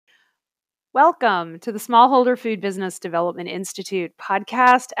Welcome to the Smallholder Food Business Development Institute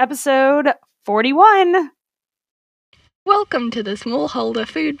podcast, episode 41. Welcome to the Smallholder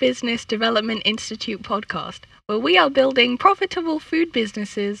Food Business Development Institute podcast, where we are building profitable food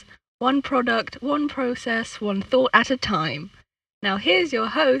businesses, one product, one process, one thought at a time. Now here's your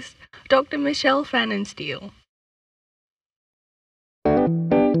host, Dr. Michelle Pfannenstiel.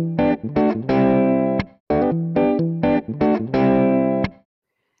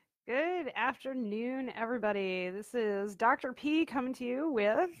 Good afternoon, everybody. This is Dr. P coming to you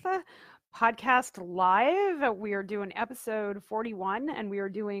with podcast live. We are doing episode 41, and we are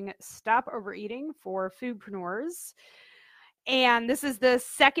doing Stop Overeating for Foodpreneurs. And this is the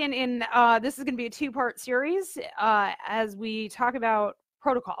second in, this is going to be a two-part series as we talk about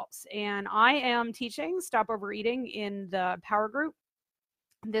protocols. And I am teaching Stop Overeating in the Power Group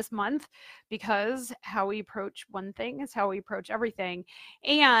this month, because how we approach one thing is how we approach everything.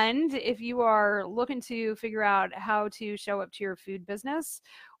 And if you are looking to figure out how to show up to your food business,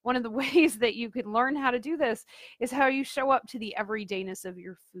 one of the ways that you can learn how to do this is how you show up to the everydayness of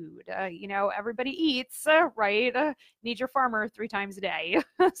your food. Everybody eats, right? Need your farmer 3 times a day,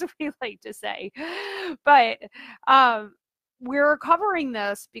 as we like to say. But we're covering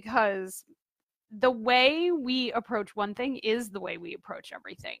this because the way we approach one thing is the way we approach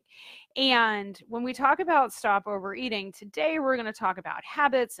everything. And when we talk about stop overeating, today we're going to talk about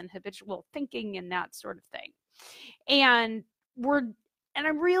habits and habitual thinking and that sort of thing. And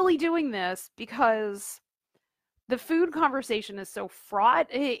I'm really doing this because the food conversation is so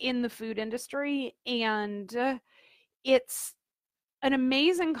fraught in the food industry, and it's an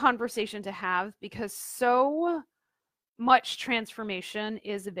amazing conversation to have because so much transformation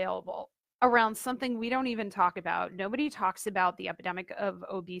is available around something we don't even talk about. Nobody talks about the epidemic of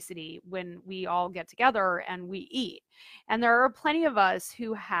obesity when we all get together and we eat. And there are plenty of us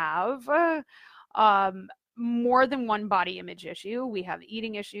who have more than one body image issue. We have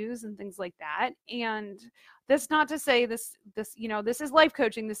eating issues and things like that. And that's not to say this is life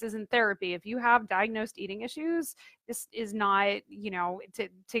coaching. This isn't therapy. If you have diagnosed eating issues, this is not, to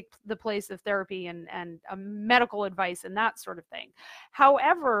take the place of therapy and medical advice and that sort of thing.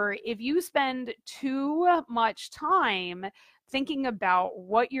 However, if you spend too much time thinking about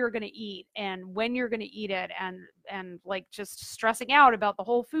what you're going to eat and when you're going to eat it and like just stressing out about the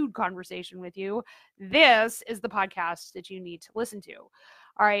whole food conversation with you, this is the podcast that you need to listen to.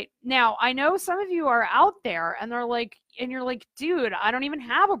 All right. Now, I know some of you are out there and you're like, dude, I don't even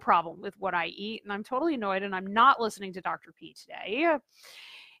have a problem with what I eat, and I'm totally annoyed and I'm not listening to Dr. P today.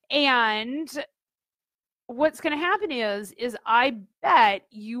 And what's going to happen is I bet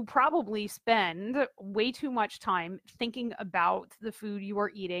you probably spend way too much time thinking about the food you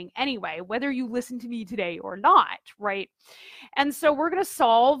are eating anyway, whether you listen to me today or not, right? And so we're going to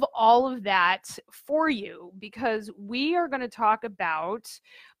solve all of that for you, because we are going to talk about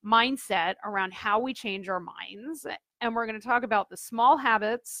mindset around how we change our minds. And we're going to talk about the small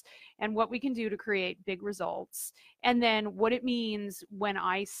habits and what we can do to create big results. And then what it means when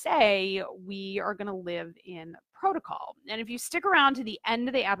I say we are going to live in protocol. And if you stick around to the end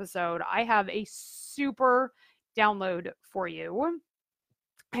of the episode, I have a super download for you.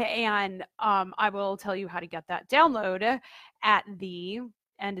 And I will tell you how to get that download at the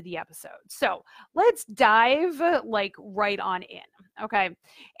end of the episode. So let's dive right on in. Okay.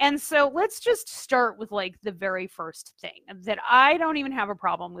 And so let's just start with the very first thing, that I don't even have a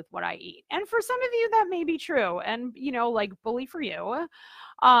problem with what I eat. And for some of you that may be true, and bully for you.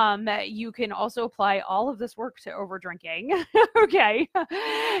 You can also apply all of this work to over drinking. Okay.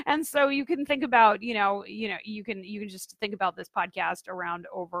 And so you can think about, you can just think about this podcast around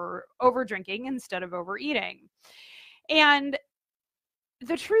over drinking instead of overeating. And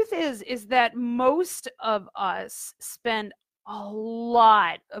the truth is that most of us spend a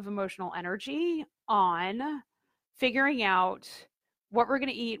lot of emotional energy on figuring out what we're going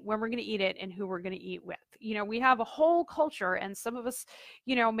to eat, when we're going to eat it, and who we're going to eat with. We have a whole culture, and some of us,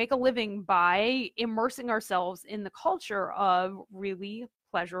 make a living by immersing ourselves in the culture of really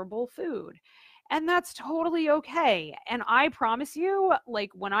pleasurable food. And that's totally okay. And I promise you,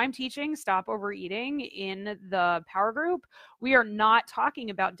 when I'm teaching Stop Overeating in the Power Group, we are not talking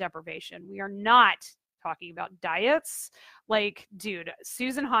about deprivation. We are not talking about diets. Dude,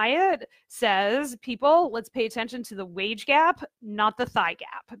 Susan Hyatt says, people, let's pay attention to the wage gap, not the thigh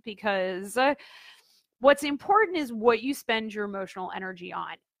gap, because what's important is what you spend your emotional energy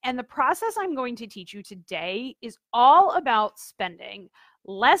on. And the process I'm going to teach you today is all about spending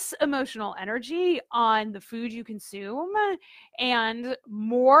less emotional energy on the food you consume and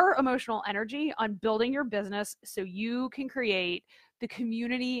more emotional energy on building your business so you can create the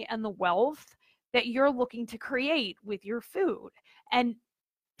community and the wealth that you're looking to create with your food. And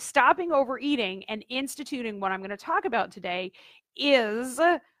stopping overeating and instituting what I'm going to talk about today is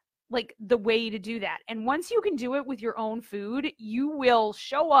like the way to do that. And once you can do it with your own food, you will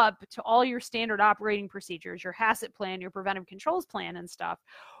show up to all your standard operating procedures, your HACCP plan, your preventive controls plan and stuff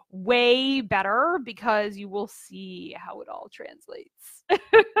way better, because you will see how it all translates.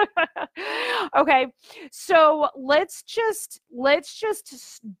 Okay. So let's just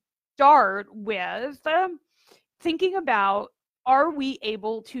start with thinking about, are we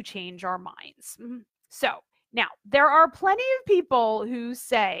able to change our minds? So now, there are plenty of people who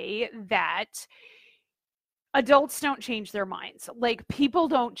say that adults don't change their minds. Like, people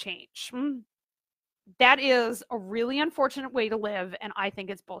don't change. That is a really unfortunate way to live, and I think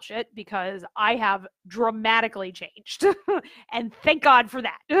it's bullshit, because I have dramatically changed and thank God for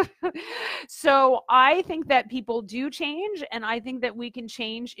that. So I think that people do change, and I think that we can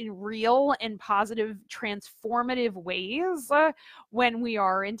change in real and positive transformative ways when we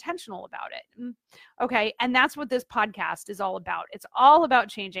are intentional about it. Okay, and that's what this podcast is all about. It's all about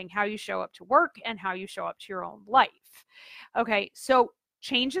changing how you show up to work and how you show up to your own life. Okay, so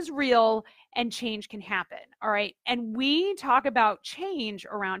change is real and change can happen. All right. And we talk about change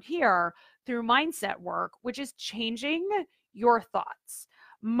around here through mindset work, which is changing your thoughts.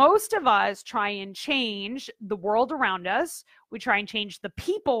 Most of us try and change the world around us. We try and change the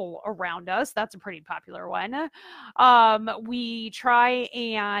people around us. That's a pretty popular one. We try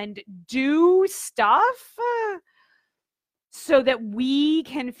and do stuff so that we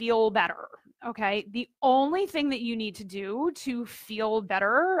can feel better. Okay. The only thing that you need to do to feel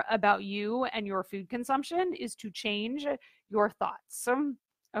better about you and your food consumption is to change your thoughts.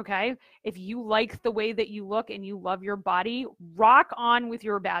 Okay. If you like the way that you look and you love your body, rock on with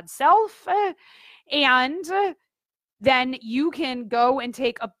your bad self. And then you can go and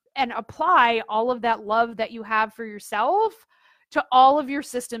and apply all of that love that you have for yourself to all of your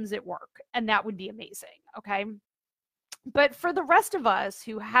systems at work. And that would be amazing. Okay. But for the rest of us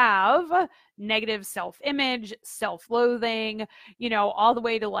who have negative self-image, self-loathing, all the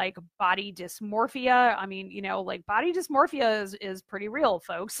way to like body dysmorphia. I mean, like body dysmorphia is pretty real,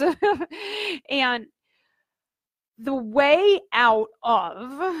 folks. And the way out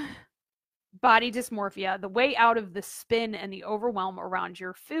of body dysmorphia, the way out of the spin and the overwhelm around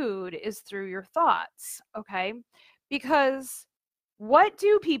your food is through your thoughts. Okay. Because what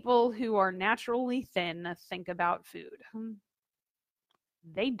do people who are naturally thin think about food?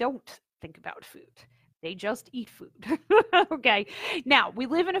 They don't think about food. They just eat food. Okay. Now, we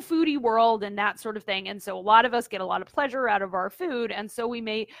live in a foodie world and that sort of thing. And so a lot of us get a lot of pleasure out of our food. And so we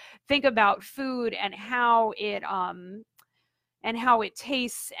may think about food and how it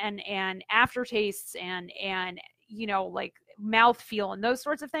tastes and aftertastes and like mouthfeel and those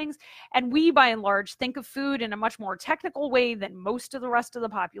sorts of things. And we, by and large, think of food in a much more technical way than most of the rest of the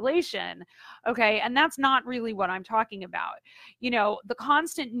population. Okay. And that's not really what I'm talking about. The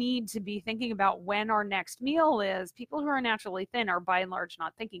constant need to be thinking about when our next meal is, people who are naturally thin are by and large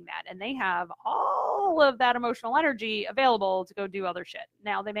not thinking that. And they have all of that emotional energy available to go do other shit.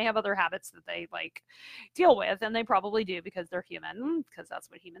 Now, they may have other habits that they like deal with, and they probably do because they're human, because that's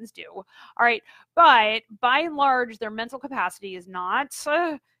what humans do. All right. But by and large, their mental capacity is not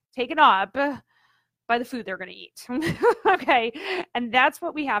taken up by the food they're going to eat. Okay. And that's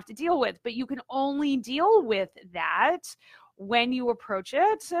what we have to deal with. But you can only deal with that when you approach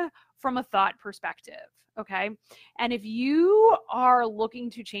it from a thought perspective. Okay. And if you are looking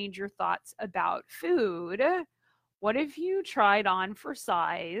to change your thoughts about food, what if you tried on for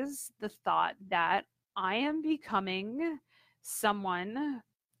size the thought that I am becoming someone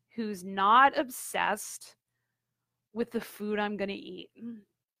who's not obsessed with the food I'm going to eat?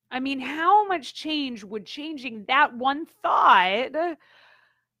 I mean, how much change would changing that one thought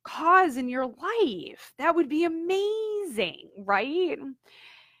cause in your life? That would be amazing, right?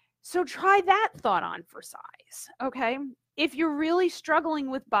 So try that thought on for size, okay? If you're really struggling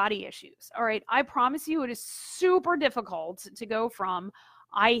with body issues, all right, I promise you it is super difficult to go from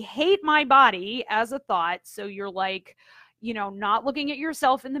I hate my body as a thought, so you're like, not looking at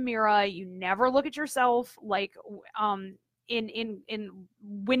yourself in the mirror. You never look at yourself like in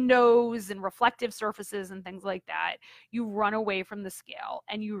windows and reflective surfaces and things like that. You run away from the scale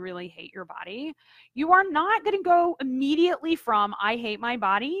and you really hate your body. You are not going to go immediately from I hate my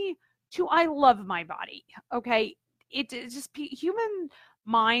body to I love my body. Okay. It's just human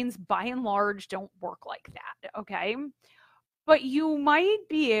minds by and large don't work like that. Okay. But you might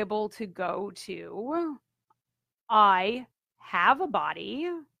be able to go to I have a body.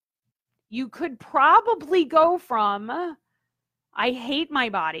 You could probably go from I hate my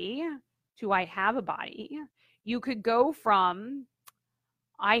body to I have a body. You could go from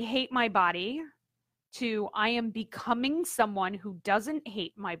I hate my body to I am becoming someone who doesn't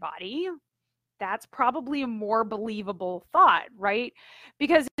hate my body. That's probably a more believable thought, right?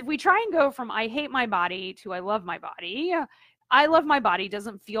 Because if we try and go from I hate my body to I love my body, I love my body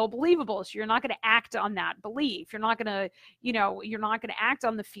doesn't feel believable. So you're not going to act on that belief. You're not going to, you're not going to act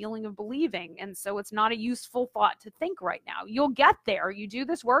on the feeling of believing. And so it's not a useful thought to think right now. You'll get there. You do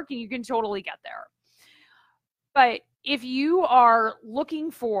this work and you can totally get there. But if you are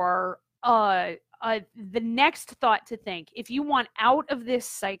looking for the next thought to think, if you want out of this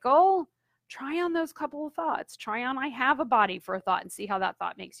cycle, try on those couple of thoughts. Try on I have a body for a thought and see how that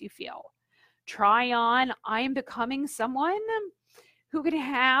thought makes you feel. Try on I am becoming someone who can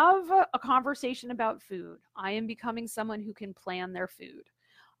have a conversation about food. I am becoming someone who can plan their food.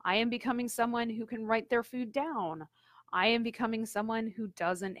 I am becoming someone who can write their food down. I am becoming someone who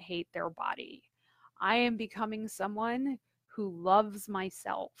doesn't hate their body. I am becoming someone who loves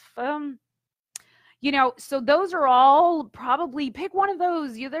myself. So those are all probably pick one of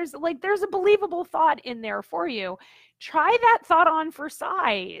those. There's a believable thought in there for you. Try that thought on for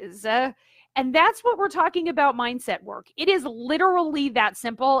size. And that's what we're talking about mindset work. It is literally that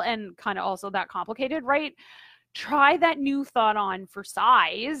simple and kind of also that complicated, right? Try that new thought on for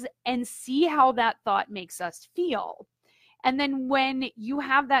size and see how that thought makes us feel. And then when you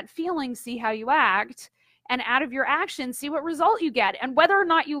have that feeling, see how you act. And out of your action, see what result you get and whether or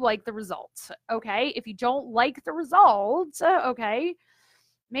not you like the results. Okay. If you don't like the results, okay,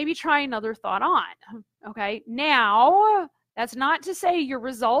 maybe try another thought on. Okay. Now, that's not to say your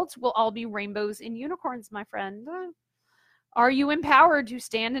results will all be rainbows and unicorns, my friend. Are you empowered to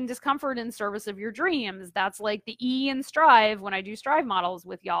stand in discomfort in service of your dreams? That's like the E in Strive when I do Strive models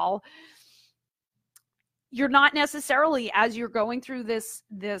with y'all. You're not necessarily, as you're going through this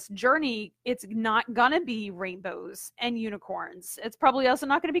journey, it's not gonna be rainbows and unicorns. It's probably also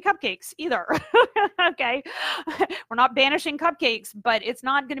not gonna be cupcakes either. Okay, we're not banishing cupcakes, but it's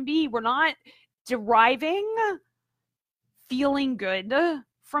not gonna be, we're not deriving feeling good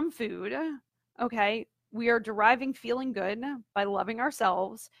from food. Okay, we are deriving feeling good by loving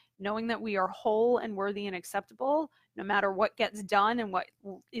ourselves, knowing that we are whole and worthy and acceptable, no matter what gets done and what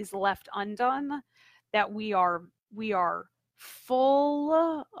is left undone. That we are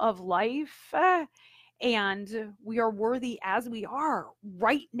full of life and we are worthy as we are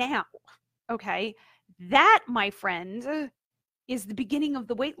right now. Okay, that, my friend, is the beginning of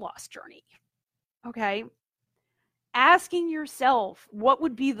the weight loss journey. Okay, asking yourself what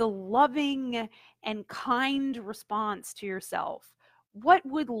would be the loving and kind response to yourself. What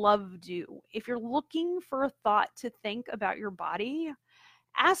would love do? If you're looking for a thought to think about your body,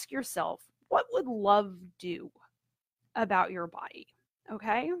 ask yourself, what would love do about your body?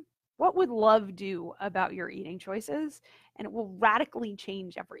 Okay? What would love do about your eating choices? And it will radically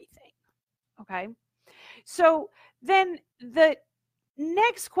change everything. Okay? So then the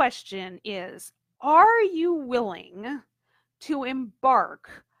next question is, are you willing to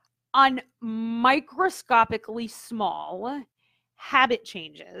embark on microscopically small habit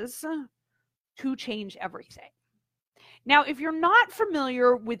changes to change everything? Now, if you're not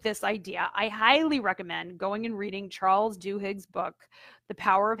familiar with this idea, I highly recommend going and reading Charles Duhigg's book, The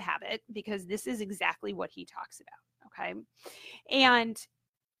Power of Habit, because this is exactly what he talks about, okay? And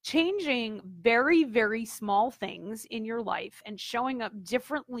changing very, very small things in your life and showing up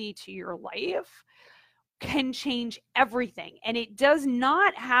differently to your life can change everything. And it does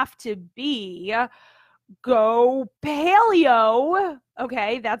not have to be go paleo.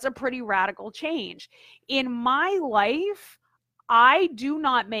 Okay, that's a pretty radical change. In my life, I do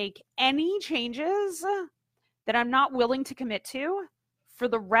not make any changes that I'm not willing to commit to for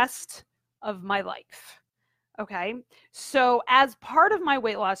the rest of my life. Okay, so as part of my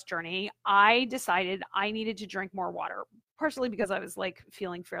weight loss journey, I decided I needed to drink more water, partially because I was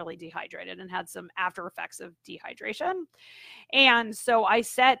feeling fairly dehydrated and had some after effects of dehydration. And so I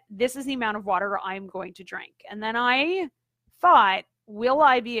set, this is the amount of water I'm going to drink. And then I thought, will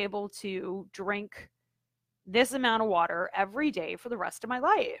I be able to drink this amount of water every day for the rest of my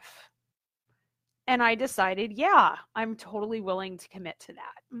life? And I decided, yeah, I'm totally willing to commit to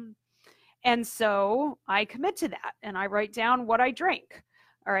that. And so I commit to that and I write down what I drink.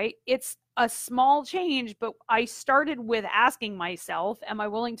 All right. It's a small change, but I started with asking myself, am I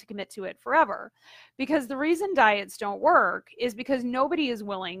willing to commit to it forever? Because the reason diets don't work is because nobody is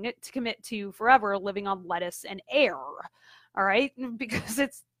willing to commit to forever living on lettuce and air. All right. Because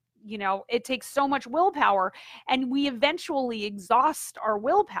it takes so much willpower, and we eventually exhaust our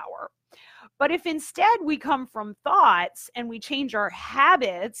willpower. But if instead we come from thoughts and we change our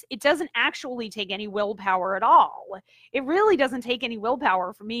habits, it doesn't actually take any willpower at all. It really doesn't take any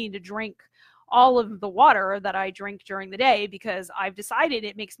willpower for me to drink all of the water that I drink during the day, because I've decided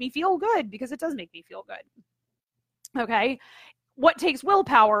it makes me feel good, because it does make me feel good. Okay. What takes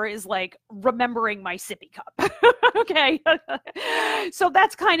willpower is like remembering my sippy cup. Okay. So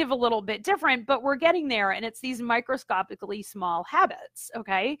that's kind of a little bit different, but we're getting there, and it's these microscopically small habits.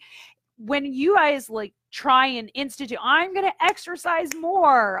 Okay. When you guys like try and institute, I'm going to exercise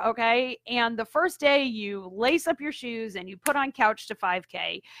more. Okay. And the first day you lace up your shoes and you put on Couch to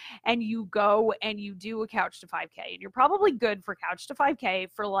 5K, and you go and you do a Couch to 5K, and you're probably good for Couch to 5K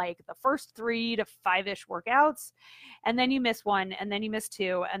for like the first 3 to 5-ish workouts. And then you miss one, and then you miss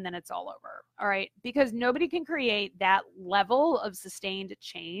 2, and then it's all over. All right. Because nobody can create that level of sustained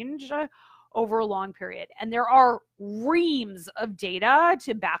change over a long period. And there are reams of data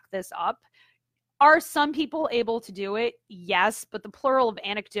to back this up. Are some people able to do it? Yes, but the plural of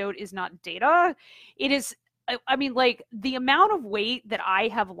anecdote is not data. It is, I mean, like the amount of weight that I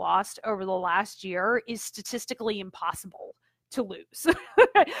have lost over the last year is statistically impossible to lose.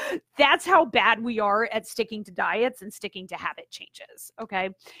 That's how bad we are at sticking to diets and sticking to habit changes. Okay.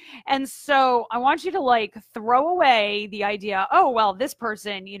 And so I want you to like throw away the idea, oh, well, this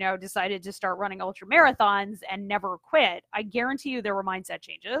person, decided to start running ultra marathons and never quit. I guarantee you there were mindset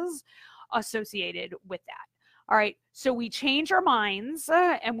changes associated with that. All right. So we change our minds,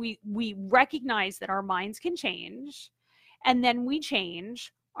 and we recognize that our minds can change. And then we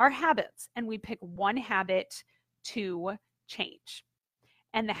change our habits, and we pick one habit to change.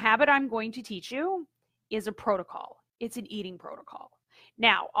 And the habit I'm going to teach you is a protocol. It's an eating protocol.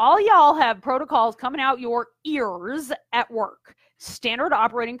 Now, all y'all have protocols coming out your ears at work. Standard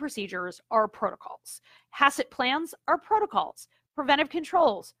operating procedures are protocols. HACCP plans are protocols. Preventive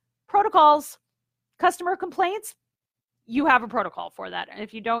controls, protocols. Customer complaints, you have a protocol for that. And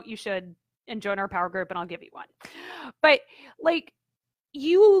if you don't, you should, and join our power group, and I'll give you one. But like,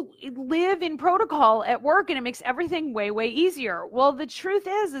 you live in protocol at work, and it makes everything way, way easier. Well, the truth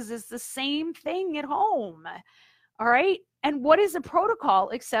is it's the same thing at home. All right. And what is a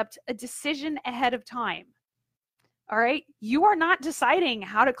protocol except a decision ahead of time? All right. You are not deciding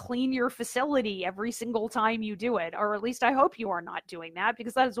how to clean your facility every single time you do it, or at least I hope you are not doing that,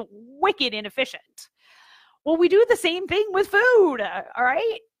 because that is wicked inefficient. Well, we do the same thing with food. All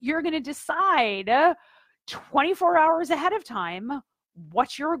right. You're going to decide 24 hours ahead of time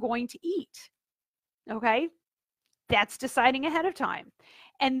what you're going to eat. Okay. That's deciding ahead of time.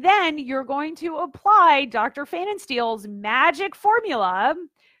 And then you're going to apply Dr. Pfannenstiel's magic formula.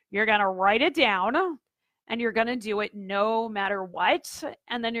 You're going to write it down, and you're going to do it no matter what.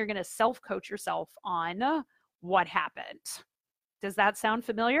 And then you're going to self-coach yourself on what happened. Does that sound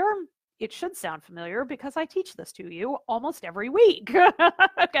familiar? It should sound familiar, because I teach this to you almost every week.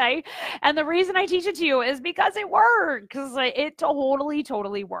 Okay. And the reason I teach it to you is because it works. It totally,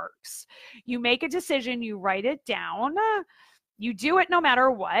 totally works. You make a decision, you write it down, you do it no matter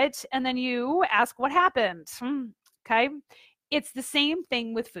what, and then you ask what happened. Okay. It's the same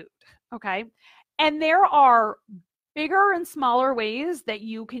thing with food. Okay. And there are bigger and smaller ways that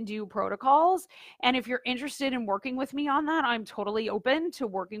you can do protocols. And if you're interested in working with me on that, I'm totally open to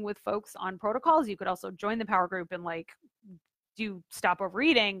working with folks on protocols. You could also join the power group and like do stop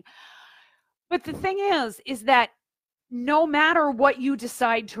overeating. But the thing is that no matter what you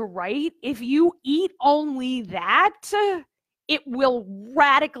decide to write, if you eat only that, it will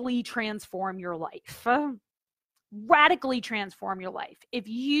radically transform your life. Radically transform your life. If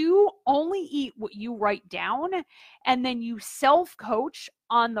you only eat what you write down, and then you self-coach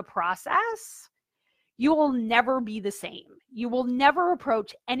on the process, you will never be the same. You will never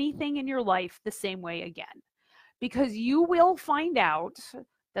approach anything in your life the same way again, because you will find out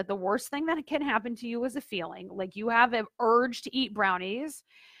that the worst thing that can happen to you is a feeling like you have an urge to eat brownies,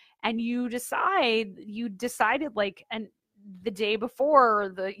 and you decided like, and the day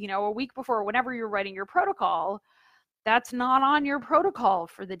before, a week before, whenever you're writing your protocol, that's not on your protocol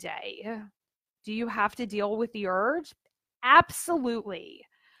for the day. Do you have to deal with the urge? Absolutely.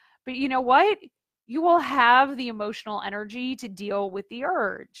 But you know what? You will have the emotional energy to deal with the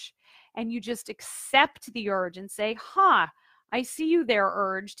urge. And you just accept the urge and say, I see you there,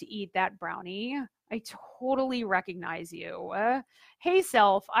 urge to eat that brownie. I totally recognize you. Hey,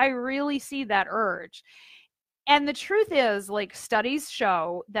 self, I really see that urge. And the truth is, like, studies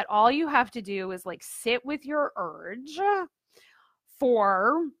show that all you have to do is like sit with your urge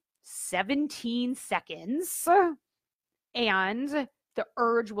for 17 seconds and the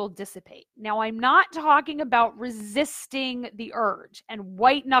urge will dissipate. Now, I'm not talking about resisting the urge and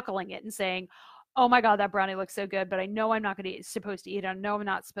white knuckling it and saying, oh my God, that brownie looks so good, but I know I'm not supposed to eat it. I know I'm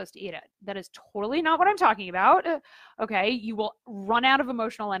not supposed to eat it. That is totally not what I'm talking about. Okay. You will run out of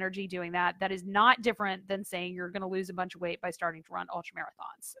emotional energy doing that. That is not different than saying you're going to lose a bunch of weight by starting to run ultra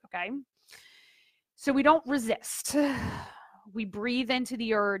marathons. Okay. So we don't resist. We breathe into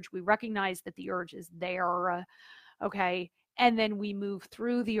the urge. We recognize that the urge is there. Okay. And then we move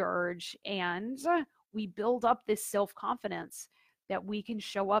through the urge and we build up this self-confidence that we can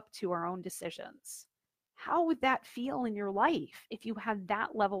show up to our own decisions. How would that feel in your life if you had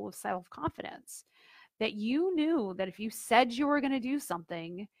that level of self-confidence? That you knew that if you said you were going to do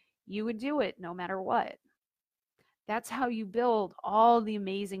something, you would do it no matter what. That's how you build all the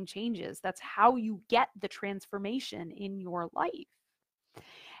amazing changes. That's how you get the transformation in your life.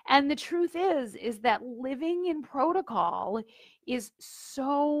 And the truth is that living in protocol is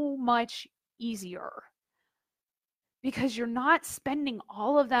so much easier because you're not spending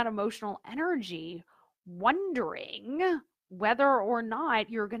all of that emotional energy wondering whether or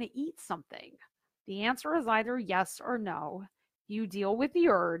not you're going to eat something. The answer is either yes or no. You deal with the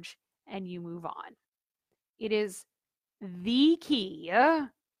urge and you move on. It is the key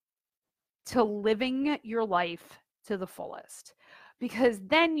to living your life to the fullest, because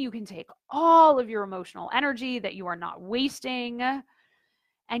then you can take all of your emotional energy that you are not wasting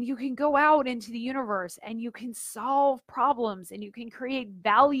and you can go out into the universe and you can solve problems and you can create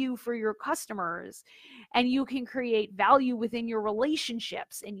value for your customers and you can create value within your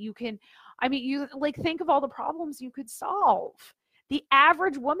relationships. And you can, you like think of all the problems you could solve. The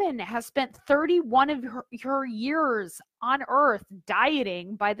average woman has spent 31 of her years on earth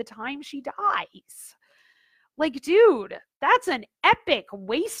dieting by the time she dies. Like, dude, that's an epic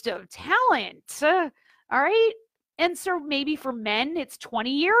waste of talent. All right. And so maybe for men, it's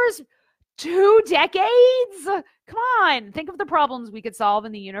 20 years, 2 decades. Come on, think of the problems we could solve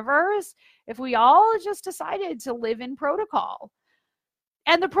in the universe if we all just decided to live in protocol.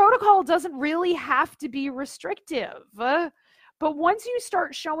 And the protocol doesn't really have to be restrictive. But once you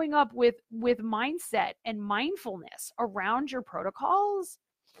start showing up with mindset and mindfulness around your protocols,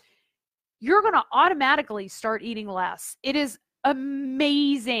 you're going to automatically start eating less. It is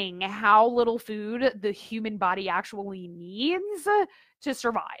amazing how little food the human body actually needs to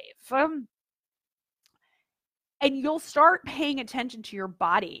survive. And you'll start paying attention to your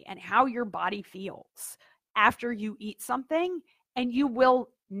body and how your body feels after you eat something, and you will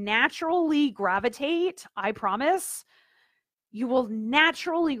naturally gravitate, I promise, you will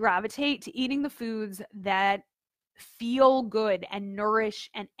naturally gravitate to eating the foods that feel good and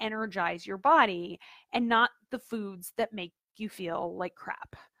nourish and energize your body, and not the foods that make you feel like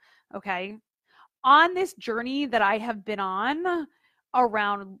crap. Okay. On this journey that I have been on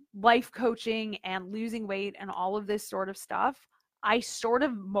around life coaching and losing weight and all of this sort of stuff, I sort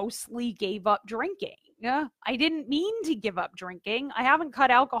of mostly gave up drinking. I didn't mean to give up drinking. I haven't cut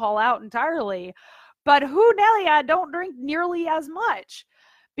alcohol out entirely, but who Nelly, I don't drink nearly as much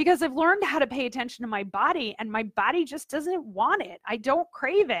because I've learned how to pay attention to my body, and my body just doesn't want it. I don't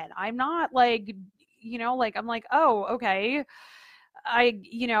crave it. I'm not like, I'm like, oh, okay.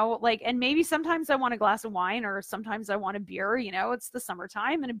 And maybe sometimes I want a glass of wine, or sometimes I want a beer, it's the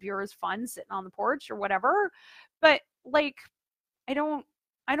summertime and a beer is fun sitting on the porch or whatever. But like, I don't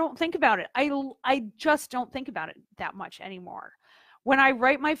think about it. I just don't think about it that much anymore. When I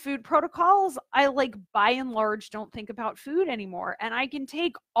write my food protocols, I by and large don't think about food anymore. And I can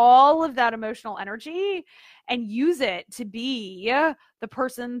take all of that emotional energy and use it to be the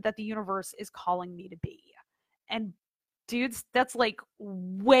person that the universe is calling me to be. And dudes, that's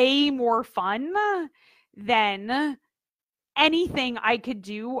way more fun than anything I could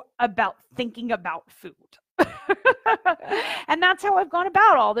do about thinking about food. And that's how I've gone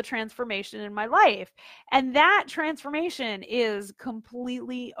about all the transformation in my life. And that transformation is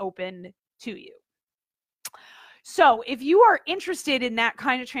completely open to you. So if you are interested in that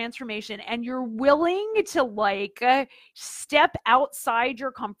kind of transformation and you're willing to step outside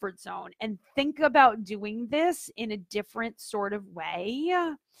your comfort zone and think about doing this in a different sort of way,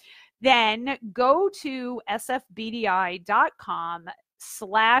 then go to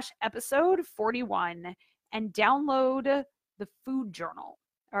sfbdi.com/episode 41 and download the food journal.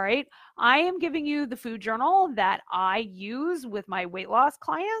 All right. I am giving you the food journal that I use with my weight loss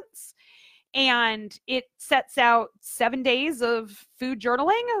clients. And it sets out 7 days of food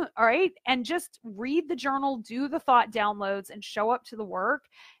journaling. All right. And just read the journal, do the thought downloads, and show up to the work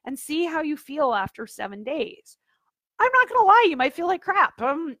and see how you feel after 7 days. I'm not going to lie, you might feel like crap.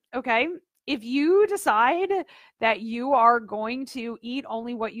 Okay. if you decide that you are going to eat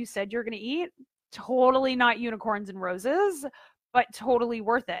only what you said you're going to eat, totally not unicorns and roses, but totally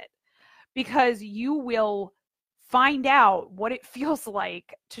worth it, because you will find out what it feels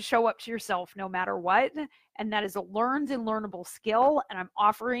like to show up to yourself no matter what. And that is a learned and learnable skill. And I'm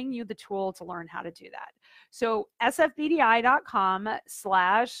offering you the tool to learn how to do that. So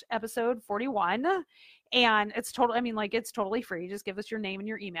sfbdi.com/episode 41. And it's totally, I mean, like, it's totally free. Just give us your name and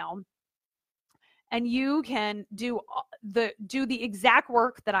your email. And you can do the exact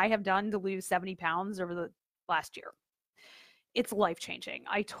work that I have done to lose 70 pounds over the last year. It's life-changing.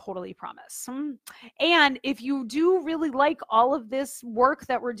 I totally promise. And if you do really like all of this work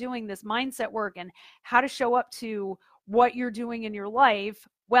that we're doing, this mindset work and how to show up to what you're doing in your life,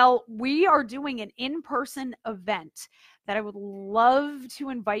 well, we are doing an in-person event that I would love to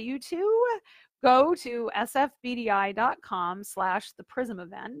invite you to. Go to sfbdi.com/theprism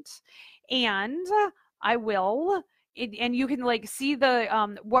event, and I will. And you can like see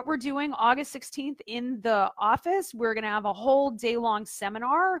the what we're doing August 16th in the office. We're going to have a whole day-long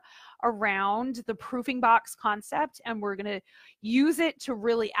seminar around the proofing box concept, and we're going to use it to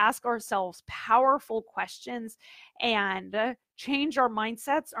really ask ourselves powerful questions and change our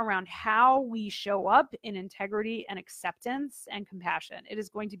mindsets around how we show up in integrity and acceptance and compassion. It is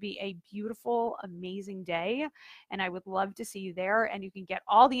going to be a beautiful, amazing day, and I would love to see you there. And you can get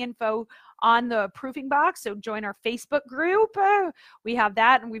all the info on the proofing box. So join our Facebook group. We have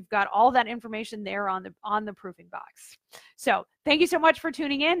that, and we've got all that information there on the proofing box. So thank you so much for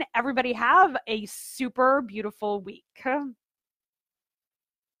tuning in. Everybody have a super beautiful week.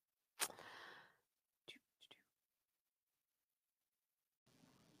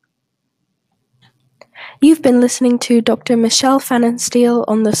 You've been listening to Dr. Michelle Fannin-Steele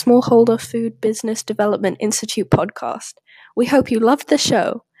on the Smallholder Food Business Development Institute podcast. We hope you loved the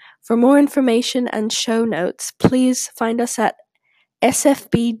show. For more information and show notes, please find us at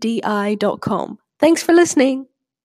sfbdi.com. Thanks for listening.